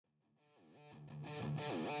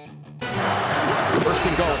first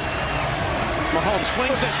and goal. Mahomes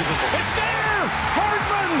swings it. It's there!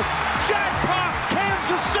 Hardman! Jackpot!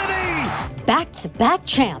 Kansas City! Back-to-back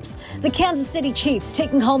champs. The Kansas City Chiefs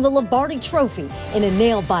taking home the Lombardi Trophy in a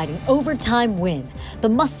nail-biting overtime win. The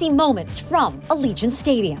must-see moments from Allegiant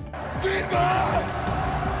Stadium. Viva!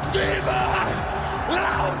 Viva!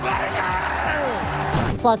 Las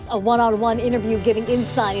Vegas! Plus a one-on-one interview giving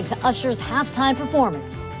insight into Usher's halftime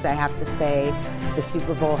performance. I have to say the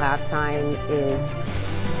Super Bowl halftime is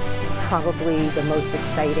probably the most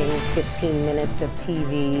exciting 15 minutes of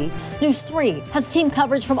TV. News 3 has team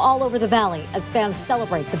coverage from all over the valley as fans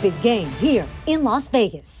celebrate the big game here in Las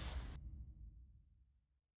Vegas.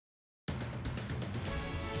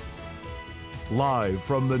 Live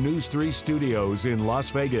from the News 3 studios in Las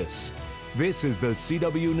Vegas, this is the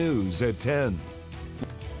CW News at 10.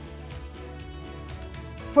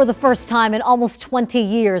 For the first time in almost 20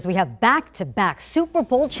 years, we have back-to-back Super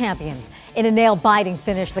Bowl champions. In a nail-biting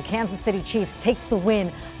finish, the Kansas City Chiefs takes the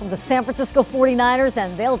win from the San Francisco 49ers,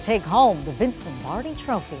 and they'll take home the Vince Lombardi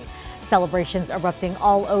Trophy. Celebrations erupting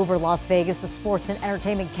all over Las Vegas, the sports and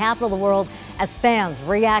entertainment capital of the world, as fans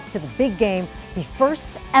react to the big game, the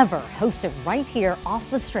first ever hosted right here off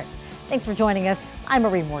the Strip. Thanks for joining us. I'm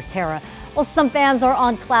Marie Mortera. Well, some fans are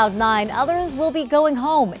on cloud nine. Others will be going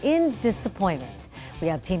home in disappointment. We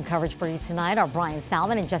have team coverage for you tonight. Our Brian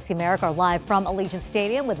Salmon and Jesse Merrick are live from Allegiant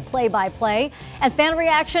Stadium with play-by-play and fan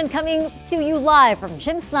reaction coming to you live from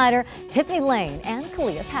Jim Snyder, Tiffany Lane, and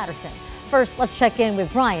Kalia Patterson. First, let's check in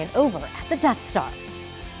with Brian over at the Death Star.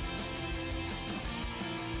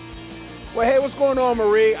 Well, hey, what's going on,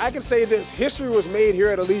 Marie? I can say this. History was made here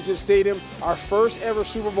at Allegiant Stadium, our first ever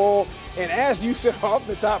Super Bowl. And as you said off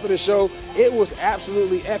the top of the show, it was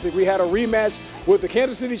absolutely epic. We had a rematch with the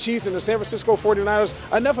Kansas City Chiefs and the San Francisco 49ers.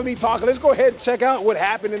 Enough of me talking. Let's go ahead and check out what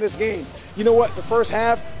happened in this game. You know what? The first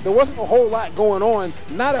half, there wasn't a whole lot going on.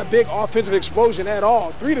 Not a big offensive explosion at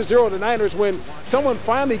all. 3-0 the Niners when someone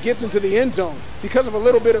finally gets into the end zone. Because of a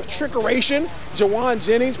little bit of trickeration, Jauan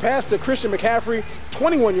Jennings passed to Christian McCaffrey.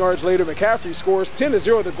 21 yards later, McCaffrey scores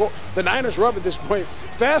 10-0. The Niners are up at this point.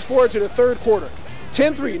 Fast forward to the third quarter.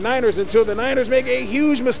 10-3 Niners until the Niners make a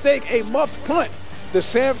huge mistake, a muffed punt. The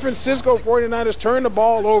San Francisco 49ers turn the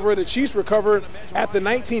ball over. The Chiefs recover at the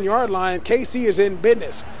 19-yard line. KC is in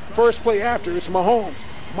business. First play after, it's Mahomes.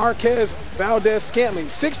 Marquez Valdez-Scantling,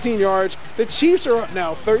 16 yards. The Chiefs are up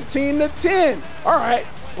now, 13-10. All right,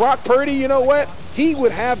 Brock Purdy, you know what? He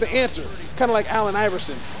would have the answer, kind of like Allen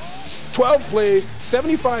Iverson. 12 plays,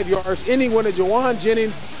 75 yards, ending with a Jauan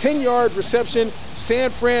Jennings 10-yard reception.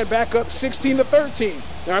 San Fran back up 16-13.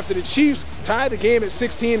 Now after the Chiefs tie the game at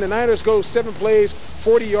 16, the Niners go 7 plays,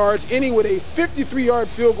 40 yards, ending with a 53-yard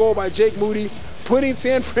field goal by Jake Moody, putting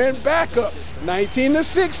San Fran back up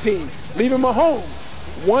 19-16, leaving Mahomes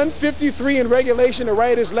 153 in regulation to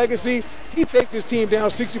write his legacy. He takes his team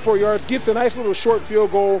down 64 yards, gets a nice little short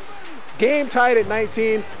field goal. Game tied at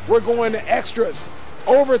 19. We're going to extras.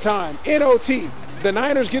 Overtime, NOT. The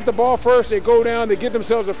Niners get the ball first. They go down. They get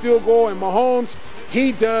themselves a field goal. And Mahomes,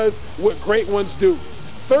 he does what great ones do.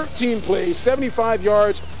 13 plays, 75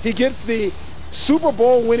 yards. He gets the Super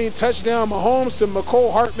Bowl winning touchdown. Mahomes to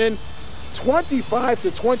McCole Hartman,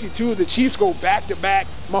 25-22. The Chiefs go back-to-back.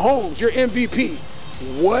 Mahomes, your MVP.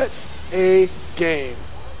 What a game.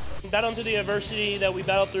 Battling through the adversity that we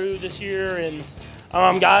battled through this year, and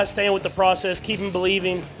guys staying with the process, keeping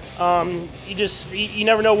believing. You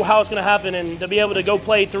never know how it's going to happen, and to be able to go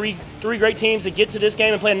play three great teams, to get to this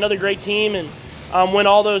game and play another great team and win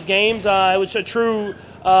all those games, it was a true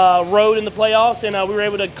road in the playoffs, and we were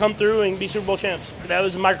able to come through and be Super Bowl champs. That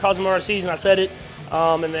was a microcosm of our season. I said it,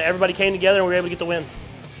 and everybody came together and we were able to get the win.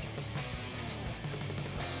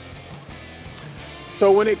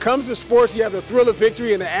 So when it comes to sports, you have the thrill of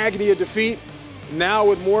victory and the agony of defeat. Now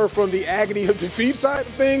with more from the agony of defeat side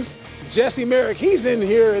of things, Jesse Merrick, he's in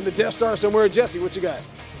here in the Death Star somewhere. Jesse, what you got?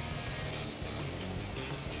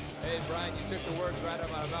 Hey, Brian, you took the words right out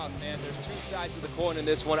of my mouth, man. There's two sides of the coin in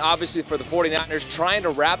this one. Obviously, for the 49ers, trying to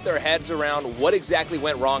wrap their heads around what exactly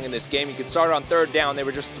went wrong in this game. You could start on third down. They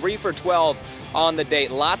were just 3 for 12 on the day.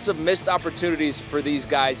 Lots of missed opportunities for these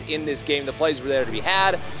guys in this game. The plays were there to be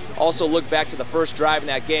had. Also, look back to the first drive in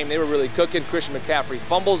that game. They were really cooking. Christian McCaffrey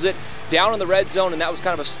fumbles it down in the red zone, and that was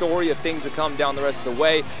kind of a story of things to come down the rest of the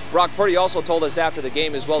way. Brock Purdy also told us after the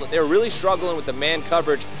game as well that they were really struggling with the man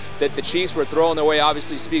coverage that the Chiefs were throwing their way.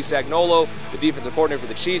 Obviously, Steve Spagnuolo, the defensive coordinator for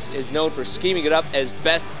the Chiefs, is known for scheming it up as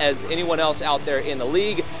best as anyone else out there in the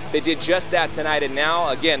league. They did just that tonight, and now,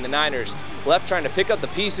 again, the Niners left trying to pick up the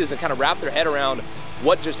pieces and kind of wrap their head around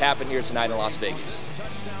what just happened here tonight in Las Vegas.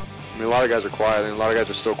 I mean, a lot of guys are quiet, and a lot of guys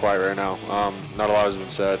are still quiet right now. Not a lot has been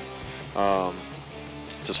said.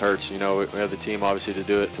 just hurts. You know, we have the team obviously to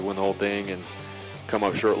do it, to win the whole thing, and come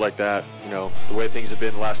up short like that. You know, the way things have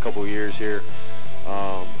been the last couple of years here,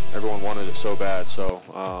 everyone wanted it so bad. So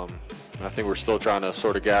I think we're still trying to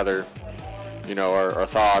sort of gather, you know, our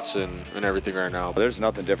thoughts and everything right now. There's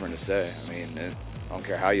nothing different to say. I mean, I don't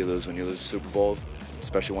care how you lose when you lose Super Bowls,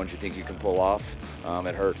 especially ones you think you can pull off.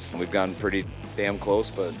 It hurts. We've gotten pretty damn close,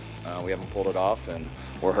 but we haven't pulled it off, and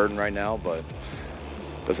we're hurting right now, but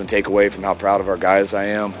doesn't take away from how proud of our guys I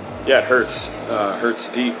am. Yeah, it hurts. Hurts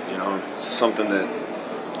deep, you know. It's something that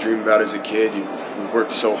you dream about as a kid. You've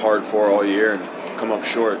worked so hard for all year and come up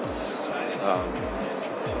short.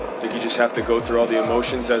 I think you just have to go through all the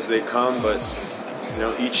emotions as they come, but you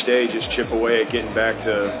know, each day just chip away at getting back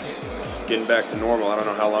to normal. I don't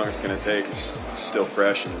know how long it's going to take. It's still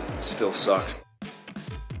fresh and it still sucks.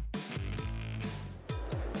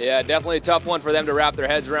 Yeah, definitely a tough one for them to wrap their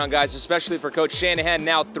heads around, guys, especially for Coach Shanahan.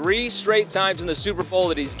 Now 3 straight times in the Super Bowl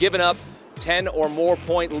that he's given up 10 or more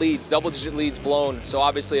point leads, double-digit leads blown. So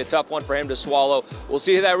obviously a tough one for him to swallow. We'll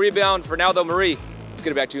see that rebound. For now, though, Marie, let's get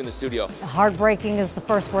it back to you in the studio. Heartbreaking is the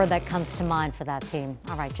first word that comes to mind for that team.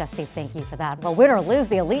 All right, Jesse, thank you for that. Well, win or lose,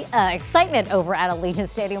 the excitement over at Allegiant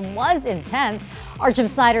Stadium was intense. Our Jim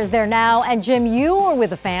Snyder's there now. And Jim, you were with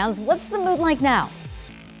the fans. What's the mood like now?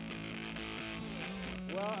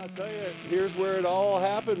 I'll tell you, here's where it all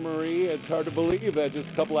happened, Marie. It's hard to believe that just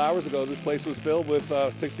a couple hours ago, this place was filled with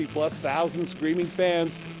 60-plus thousand screaming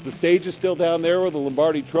fans. The stage is still down there where the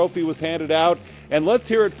Lombardi Trophy was handed out. And let's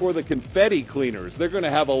hear it for the confetti cleaners. They're going to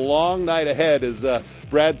have a long night ahead. As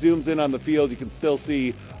Brad zooms in on the field, you can still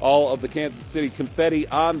see all of the Kansas City confetti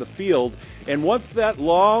on the field. And once that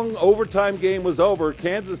long overtime game was over,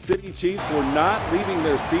 Kansas City Chiefs were not leaving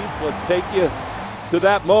their seats. Let's take you to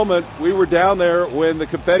that moment. We were down there when the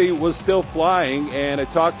confetti was still flying, and I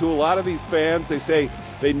talked to a lot of these fans. They say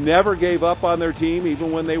they never gave up on their team,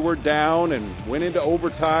 even when they were down and went into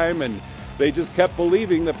overtime, and they just kept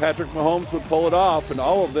believing that Patrick Mahomes would pull it off, and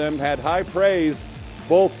all of them had high praise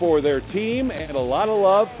both for their team and a lot of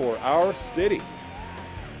love for our city.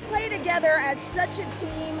 Play together as such a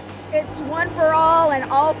team. It's one for all and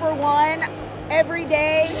all for one every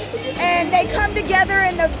day, and they come together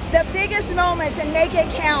in the biggest moments and make it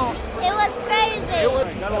count. It was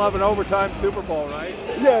crazy. Gotta love an overtime Super Bowl, right?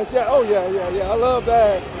 Yes, yeah, oh yeah. I love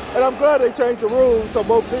that. And I'm glad they changed the rules so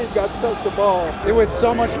both teams got to touch the ball. It was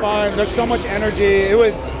so much fun. There's so much energy. It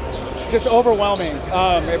was just overwhelming.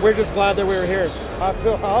 We're just glad that we were here. I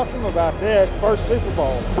feel awesome about this first Super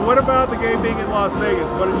Bowl. What about the game being in Las Vegas?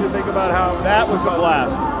 What did you think about how that was a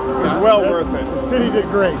blast? It was well worth it. The city did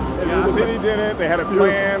great. Yeah, the city did it. They had a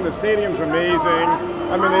plan. The stadium's amazing.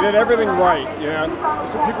 I mean, they did everything right. You know,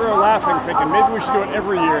 so people are laughing, thinking maybe we should do it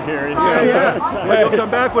every year here. You know? Yeah. But you'll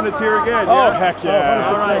come back when it's here again. Oh, heck yeah!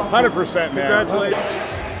 All right. 100%, man.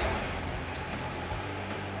 Congratulations.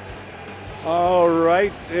 All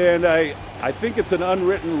right, and I think it's an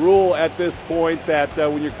unwritten rule at this point that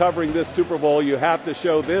when you're covering this Super Bowl, you have to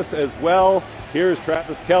show this as well. Here's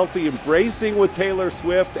Travis Kelce embracing with Taylor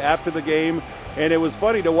Swift after the game, and it was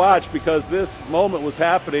funny to watch because this moment was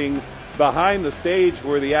happening behind the stage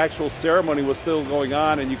where the actual ceremony was still going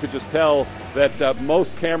on, and you could just tell that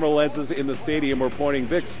most camera lenses in the stadium were pointing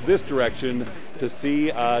this direction to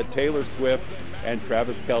see Taylor Swift and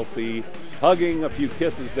Travis Kelce hugging, a few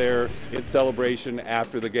kisses there in celebration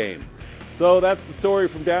after the game. So that's the story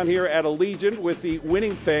from down here at Allegiant with the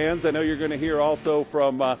winning fans. I know you're going to hear also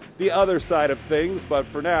from the other side of things, but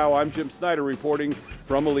for now, I'm Jim Snyder reporting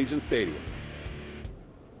from Allegiant Stadium.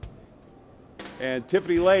 And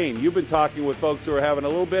Tiffany Lane, you've been talking with folks who are having a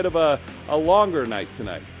little bit of a longer night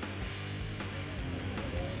tonight.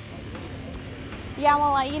 Yeah,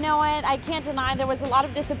 well, you know what? I can't deny there was a lot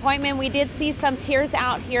of disappointment. We did see some tears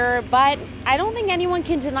out here, but I don't think anyone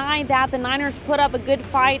can deny that the Niners put up a good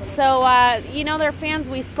fight. So, you know, their fans,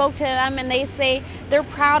 we spoke to them, and they say they're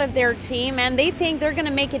proud of their team, and they think they're going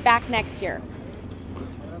to make it back next year.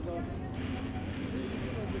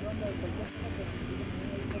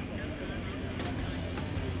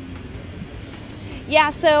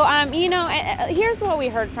 Yeah, so, you know, here's what we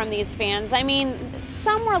heard from these fans. I mean,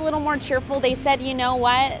 some were a little more cheerful. They said, you know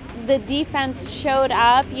what, the defense showed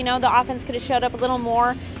up. You know, the offense could have showed up a little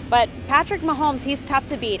more. But Patrick Mahomes, he's tough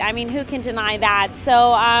to beat. I mean, who can deny that?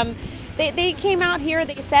 So They came out here,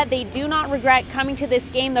 they said they do not regret coming to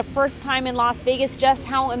this game the first time in Las Vegas, just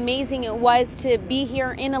how amazing it was to be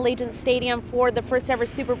here in Allegiant Stadium for the first ever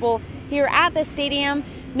Super Bowl here at the stadium.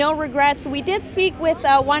 No regrets. We did speak with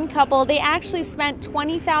one couple. They actually spent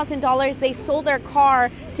 $20,000. They sold their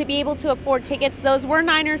car to be able to afford tickets. Those were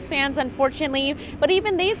Niners fans, unfortunately, but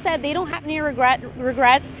even they said they don't have any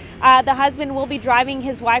regrets. The husband will be driving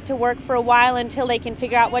his wife to work for a while until they can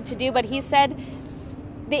figure out what to do, but he said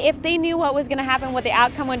if they knew what was going to happen, what the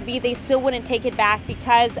outcome would be, they still wouldn't take it back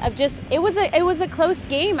because of just it was a close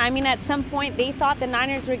game. I mean, at some point they thought the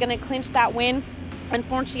Niners were going to clinch that win.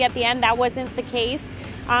 Unfortunately, at the end, that wasn't the case.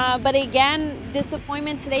 But again,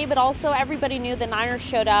 disappointment today, but also everybody knew the Niners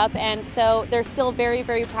showed up, and so they're still very,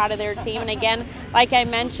 very proud of their team. And again, like I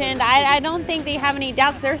mentioned, I don't think they have any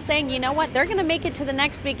doubts. They're saying, you know what, they're going to make it to the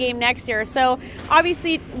next big game next year. So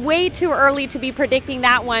obviously way too early to be predicting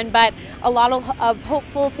that one, but a lot of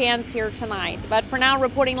hopeful fans here tonight. But for now,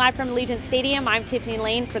 reporting live from Allegiant Stadium, I'm Tiffany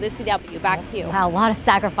Lane for the CW. Back to you. Wow, a lot of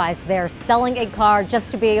sacrifice there, selling a car just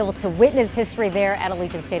to be able to witness history there at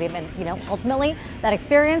Allegiant Stadium. And, you know, ultimately, that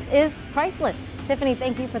experience is priceless. Tiffany,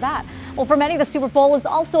 thank you for that. Well, for many, the Super Bowl is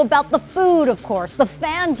also about the food, of course, the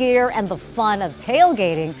fan gear, and the fun of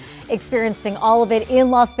tailgating. Experiencing all of it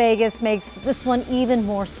in Las Vegas makes this one even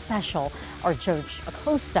more special. Our George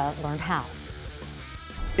Acosta learned how.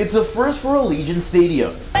 It's a first for Allegiant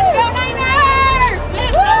Stadium. Let's go Niners!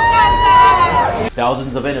 Let's go Niners!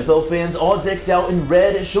 Thousands of NFL fans all decked out in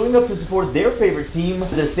red, showing up to support their favorite team,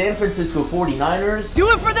 the San Francisco 49ers. Do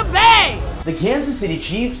it for the Bay! The Kansas City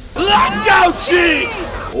Chiefs. Let's go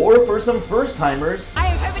Chiefs! Or for some first-timers. I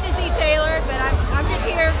am hoping to see Taylor, but I'm just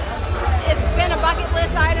here. It's been a bucket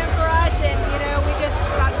list item for us, and you know, we just,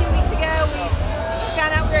 about 2 weeks ago, we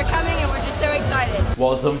found out we were coming, and we're just so excited.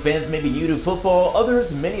 While some fans may be new to football,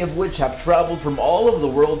 others, many of which have traveled from all over the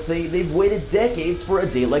world, say they've waited decades for a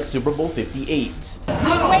day like Super Bowl 58. I've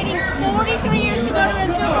been waiting 43 years to go to a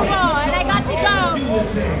Super Bowl, and I got to go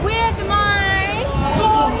with my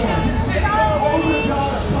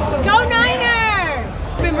Go Niners!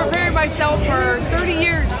 I've been preparing myself for 30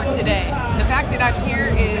 years for today. The fact that I'm here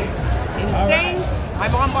is insane. My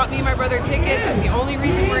mom bought me and my brother tickets. That's the only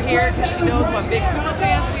reason we're here, because she knows what big super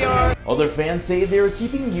fans we are. Other fans say they're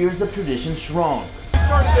keeping years of tradition strong. We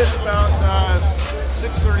started this about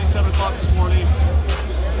 6:30, 7 o'clock this morning.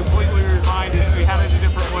 Completely reminded. We had it a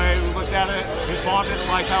different way. We looked at it. His mom didn't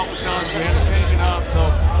like how it was done, so we had to change it up. So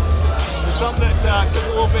it's something that took a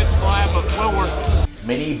little bit to plan, but well worth it.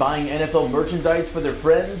 Many buying NFL merchandise for their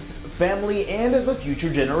friends, family, and the future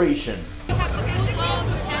generation. We have the footballs,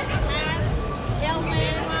 we have the hat,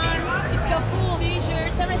 helmet, it's so cool,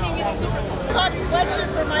 t-shirts, everything is super cool. I bought a sweatshirt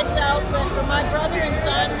for myself, and for my brother and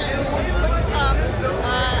son who couldn't come,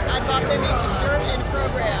 I bought them each a shirt and a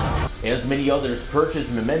program. As many others purchase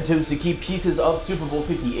mementos to keep pieces of Super Bowl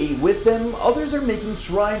 58 with them, others are making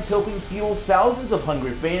strides helping fuel thousands of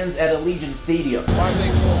hungry fans at Allegiant Stadium. With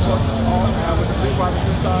the blue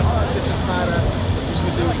barbecue sauce, with the citrus slider, which we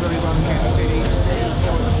do really well in Kansas City. And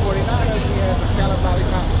for the 49ers, we have the scallop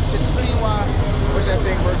lollipop with citrus quinoa, which I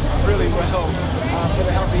think works really well for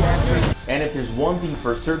the healthy athlete. And if there's one thing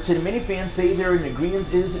for certain, many fans say they're in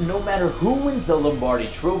agreement is no matter who wins the Lombardi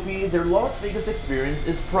Trophy, their Las Vegas experience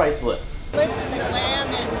is priceless. Glitz and the glam,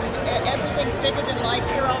 and everything's bigger than life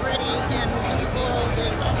here already, and the Super Bowl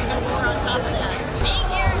is even more on top of that. Being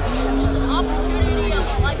here is just an opportunity of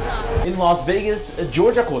a lifetime. In Las Vegas,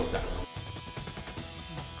 George Acosta.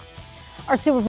 Our Super Bowl